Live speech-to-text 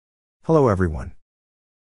Hello everyone.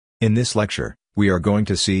 In this lecture, we are going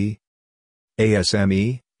to see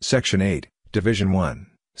ASME Section VIII Div1,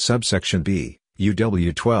 Subsection B,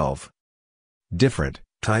 UW12. Different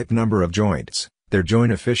type number of joints, their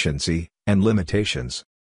joint efficiency, and limitations.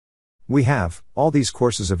 We have all these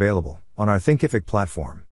courses available on our Thinkific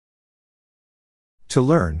platform. To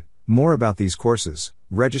learn more about these courses,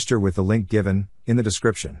 register with the link given in the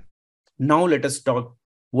description. Now let us talk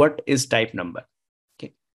what is type number.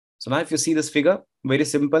 Okay. So now if you see this figure, very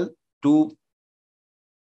simple, two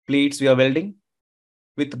plates we are welding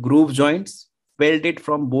with groove joints welded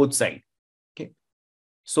from both sides. Okay.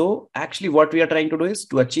 So actually what we are trying to do is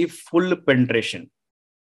to achieve full penetration.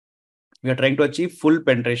 We are trying to achieve full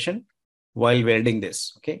penetration while welding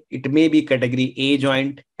this. Okay. It may be category A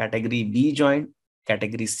joint, category B joint,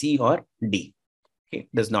 category C or D. Okay.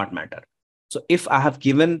 Does not matter. So if I have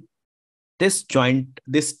given this joint,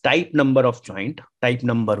 this type number of joint, type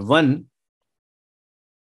number 1,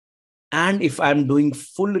 and if I'm doing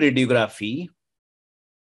full radiography,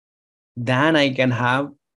 then I can have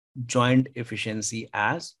joint efficiency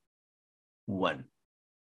as 1.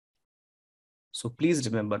 So please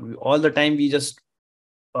remember, all the time we just,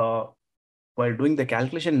 while doing the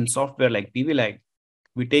calculation in software like PVElite,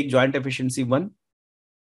 we take joint efficiency 1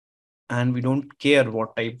 and we don't care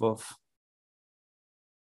what type of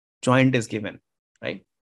joint is given, right?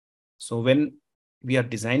 So when we are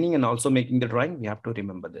designing and also making the drawing, we have to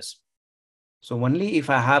remember this. So only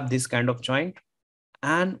if I have this kind of joint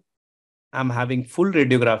and I'm having full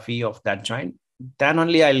radiography of that joint, then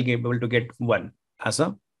only I'll be able to get 1 as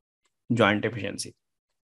a joint efficiency.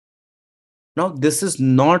 Now, this is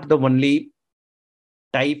not the only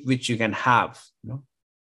type which you can have.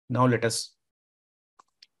 Now let us,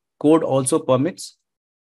 code also permits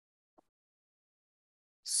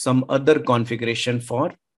some other configuration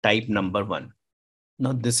for type number 1.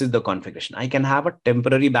 Now this is the configuration. I can have a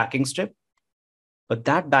temporary backing strip, but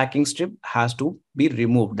that backing strip has to be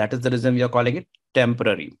removed. That is the reason we are calling it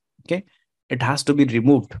temporary. Okay, it has to be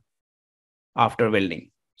removed after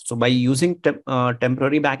welding. So by using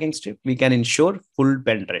temporary backing strip, we can ensure full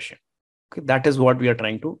penetration. Okay, that is what we are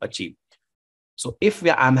trying to achieve. So if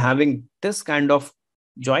I'm having this kind of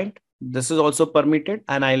joint, this is also permitted,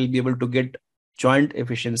 and I'll be able to get joint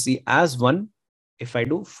efficiency as 1 if I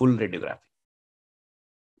do full radiography.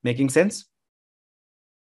 Making sense?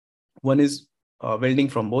 One is welding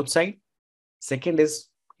from both sides. Second is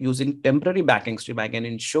using temporary backing strip, I can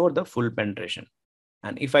ensure the full penetration.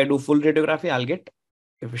 And if I do full radiography, I'll get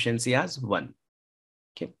efficiency as 1.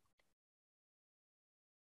 Okay.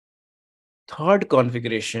 Third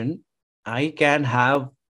configuration, I can have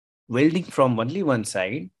welding from only one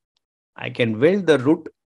side. I can weld the root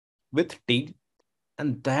with TIG,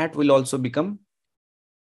 and that will also become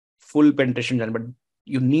full penetration done, but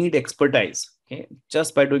you need expertise. Okay,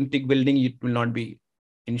 just by doing TIG welding, it will not be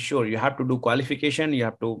ensured. You have to do qualification, you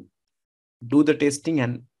have to do the testing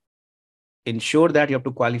and ensure that you have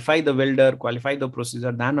to qualify the welder, qualify the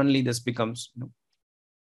procedure. Then only this becomes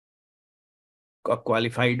a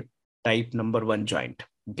qualified type number 1 joint.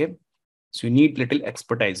 Okay, so you need little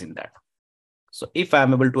expertise in that. So if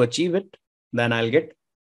I'm able to achieve it, then I'll get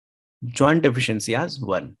joint efficiency as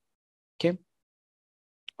 1. Okay.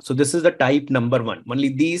 So this is the type number 1. Only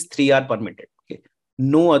these 3 are permitted. Okay.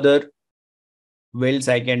 No other welds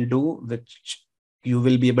I can do which you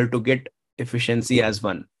will be able to get efficiency as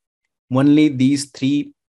 1. Only these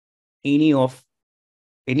 3, any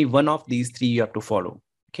one of these 3 you have to follow.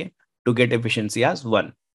 Okay, to get efficiency as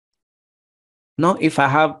 1. Now, if I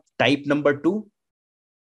have type number 2,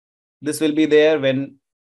 this will be there when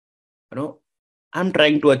I'm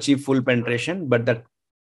trying to achieve full penetration, but the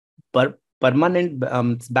permanent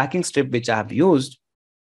backing strip which I have used,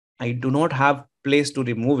 I do not have place to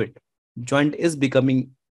remove it. Joint is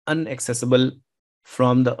becoming inaccessible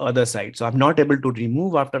from the other side. So I'm not able to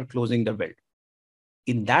remove after closing the weld.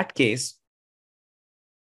 In that case,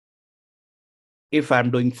 if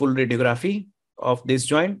I'm doing full radiography of this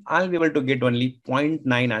joint, I'll be able to get only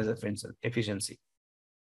 0.9 as efficiency.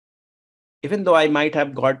 Even though I might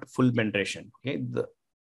have got full penetration. Okay,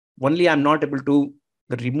 only I'm not able to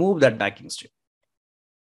remove that backing strip.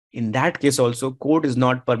 In that case also, code is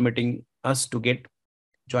not permitting us to get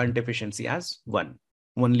joint efficiency as 1.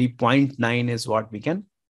 Only 0.9 is what we can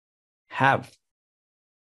have.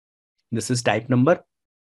 This is type number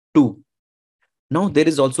 2. Now there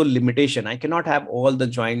is also limitation. I cannot have all the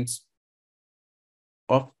joints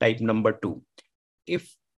of type number 2.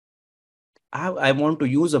 If I want to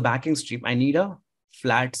use a backing strip, I need a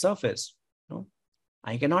flat surface.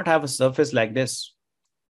 I cannot have a surface like this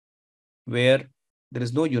where there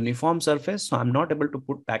is no uniform surface, so I'm not able to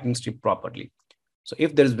put packing strip properly. So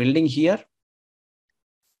if there is welding here,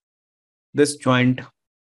 this joint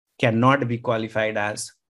cannot be qualified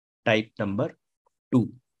as type number 2.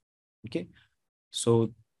 Okay,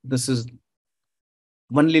 so this is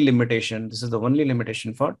only limitation. This is the only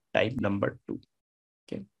limitation for type number 2.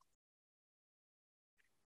 Okay,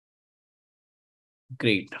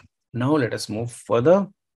 great. Now let us move further.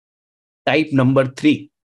 Type number 3.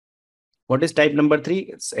 What is type number 3?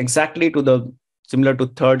 It's exactly to the similar to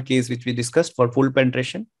third case which we discussed for full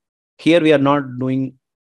penetration. Here we are not doing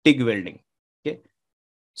TIG welding. Okay,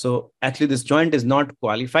 so actually this joint is not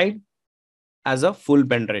qualified as a full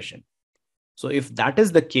penetration. So if that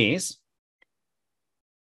is the case,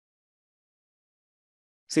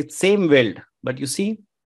 see, it's same weld, but you see,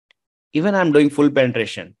 even I'm doing full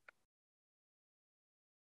penetration,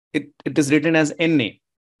 it is written as NA.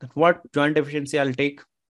 That what joint efficiency I'll take?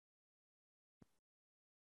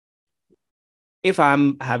 If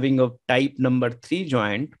I'm having a type number 3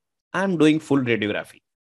 joint, I'm doing full radiography.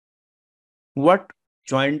 What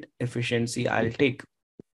joint efficiency I'll take?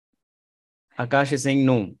 Akash is saying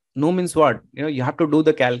no. No means what? You have to do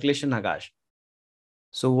the calculation, Akash.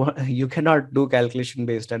 So you cannot do calculation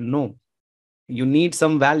based on no. You need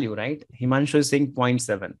some value, right? Himanshu is saying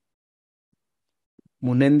 0.7.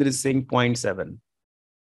 Munendra is saying 0.7.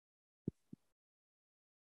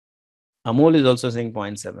 Amol is also saying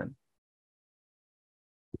 0.7.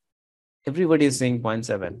 Everybody is saying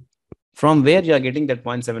 0.7. From where you are getting that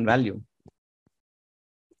 0.7 value?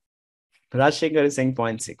 Rajshekhar is saying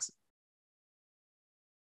 0.6.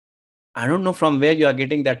 I don't know from where you are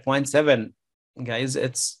getting that 0.7. Guys,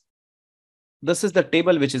 this is the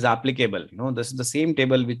table which is applicable. This is the same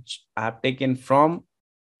table which I have taken from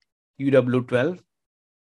UW12.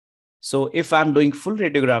 So if I'm doing full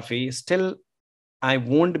radiography, still I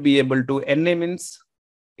won't be able to. NA means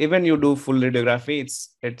even you do full radiography,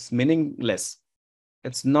 it's meaningless.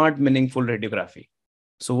 It's not meaningful radiography.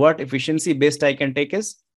 So what efficiency best I can take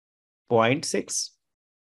is 0.6.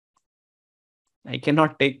 I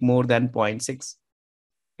cannot take more than 0.6.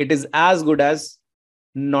 It is as good as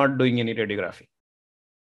not doing any radiography.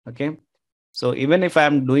 Okay. So even if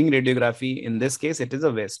I'm doing radiography, in this case, it is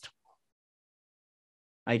a waste.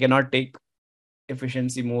 I cannot take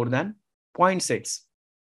efficiency more than 0.6,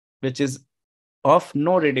 which is of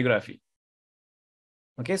no radiography.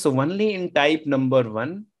 Okay. So only in type number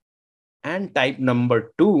 1 and type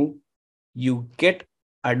number 2, you get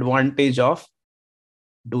advantage of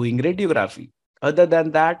doing radiography. Other than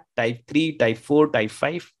that, type 3, type 4, type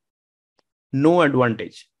 5, no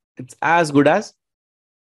advantage. It's as good as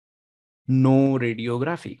no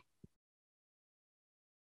radiography.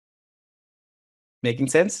 Making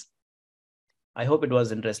sense? I hope it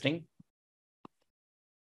was interesting.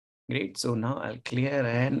 Great. So now I'll clear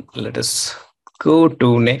and let us go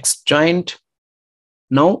to next joint.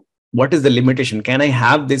 Now, what is the limitation? Can I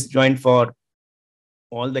have this joint for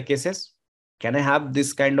all the cases? Can I have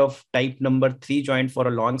this kind of type number 3 joint for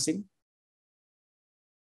a long seam?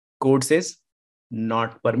 Code says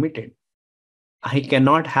not permitted. I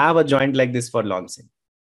cannot have a joint like this for long seam.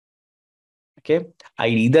 Okay. I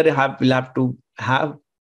either will have to have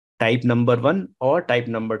type number 1 or type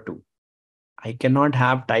number 2. I cannot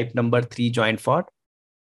have type number 3 joint for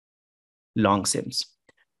long seams.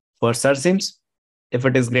 For sur seams, if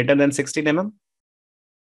it is greater than 16 mm,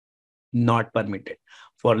 not permitted.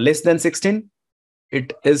 For less than 16,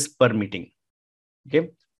 it is permitting.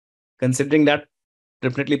 Okay. Considering that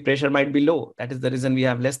definitely pressure might be low. That is the reason we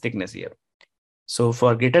have less thickness here. So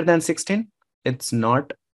for greater than 16, it's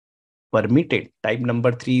not permitted. Type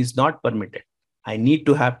number 3 is not permitted. I need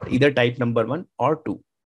to have either type number 1 or 2.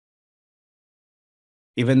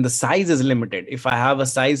 Even the size is limited. If I have a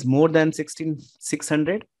size more than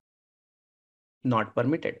 16,600, not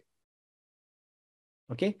permitted.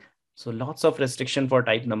 Okay. So lots of restriction for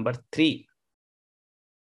type number 3.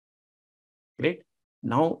 Great.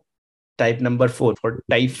 Now type number 4. For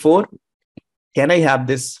type 4, can I have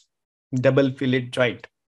this double fillet joint?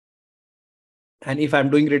 And if I'm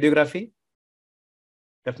doing radiography,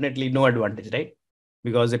 definitely no advantage, right?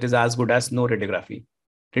 Because it is as good as no radiography.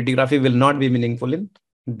 Radiography will not be meaningful in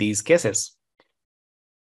these cases.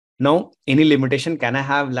 Now, any limitation? Can I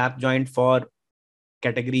have lap joint for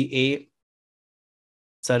category A,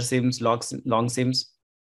 sur seams, long seams?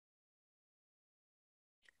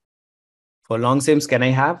 For long seams, can I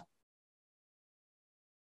have?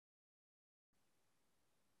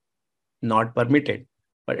 Not permitted.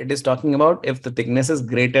 But it is talking about if the thickness is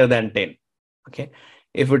greater than 10. Okay.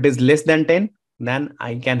 If it is less than 10, then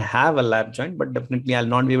I can have a lap joint, but definitely I'll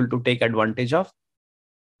not be able to take advantage of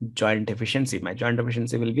joint efficiency. My joint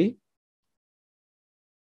efficiency will be,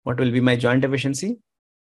 what will be my joint efficiency?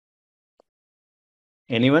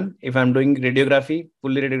 Anyone? If I'm doing radiography,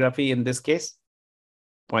 fully radiography in this case,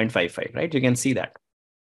 0.55, right? You can see that.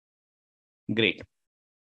 Great.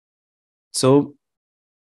 So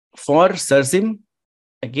for SERSIM,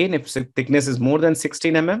 again, if thickness is more than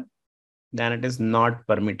 16 mm, then it is not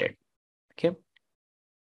permitted. Okay.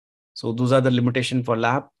 So those are the limitation for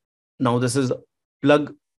lab. Now this is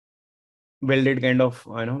plug welded kind of,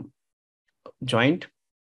 joint.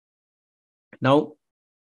 Now,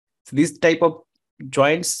 so these type of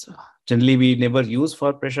joints generally we never use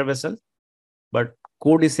for pressure vessel, but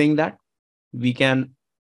code is saying that we can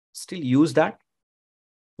still use that.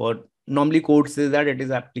 For normally code says that it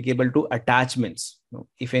is applicable to attachments.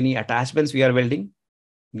 If any attachments we are welding,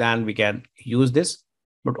 then we can use this.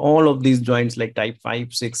 But all of these joints like type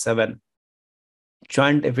 5, 6, 7,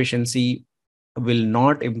 joint efficiency will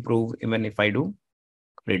not improve even if I do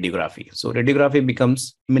radiography. So radiography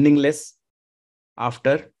becomes meaningless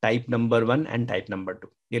after type number 1 and type number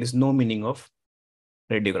 2. There is no meaning of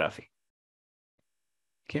radiography.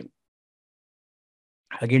 Okay.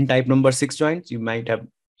 Again, type number 6 joints, you might have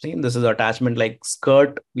seen this is attachment like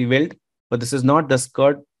skirt we weld, but this is not the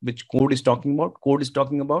skirt which code is talking about. Code is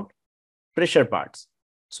talking about pressure parts.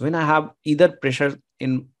 So when I have either pressure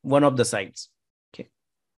in one of the sides, okay,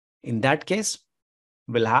 in that case,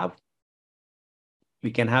 we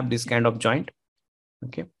can have this kind of joint.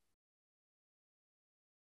 Okay.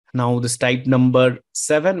 Now this type number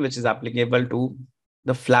 7, which is applicable to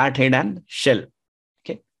the flat head and shell.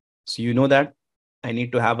 Okay. So you know that I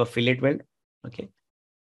need to have a fillet weld. Okay.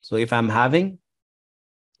 So if I'm having,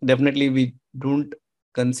 definitely we don't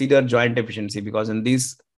consider joint efficiency, because in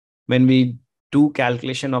these, when we do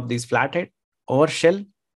calculation of this flathead or shell,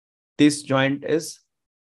 this joint is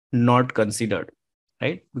not considered,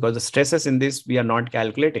 right? Because the stresses in this we are not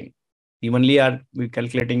calculating. We only are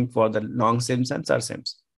calculating for the long sims and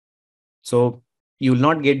sursims. So you will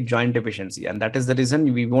not get joint efficiency, and that is the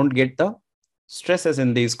reason we won't get the stresses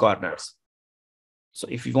in these corners. So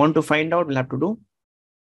if you want to find out, we'll have to do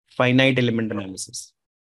finite element analysis.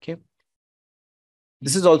 Okay.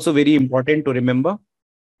 This is also very important to remember.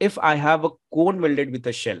 If I have a cone welded with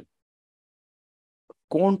a shell,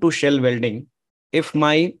 cone to shell welding, if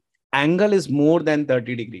my angle is more than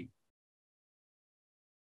 30 degrees,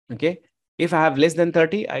 okay, if I have less than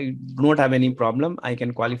 30, I do not have any problem. I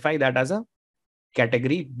can qualify that as a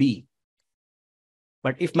category B.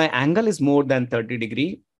 But if my angle is more than 30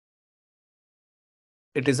 degrees,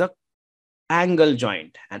 it is a angle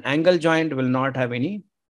joint. An angle joint will not have any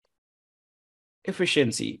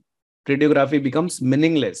efficiency. Radiography becomes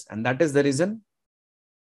meaningless. And that is the reason.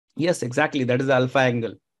 Yes, exactly. That is the alpha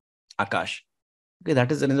angle, Akash. Okay,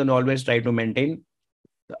 that is the reason always try to maintain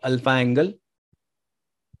the alpha angle,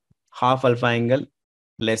 half alpha angle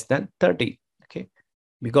less than 30. Okay,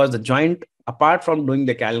 because the joint, apart from doing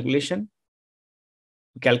the calculation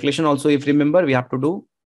also, if remember, we have to do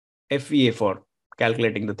FEA for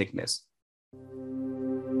calculating the thickness.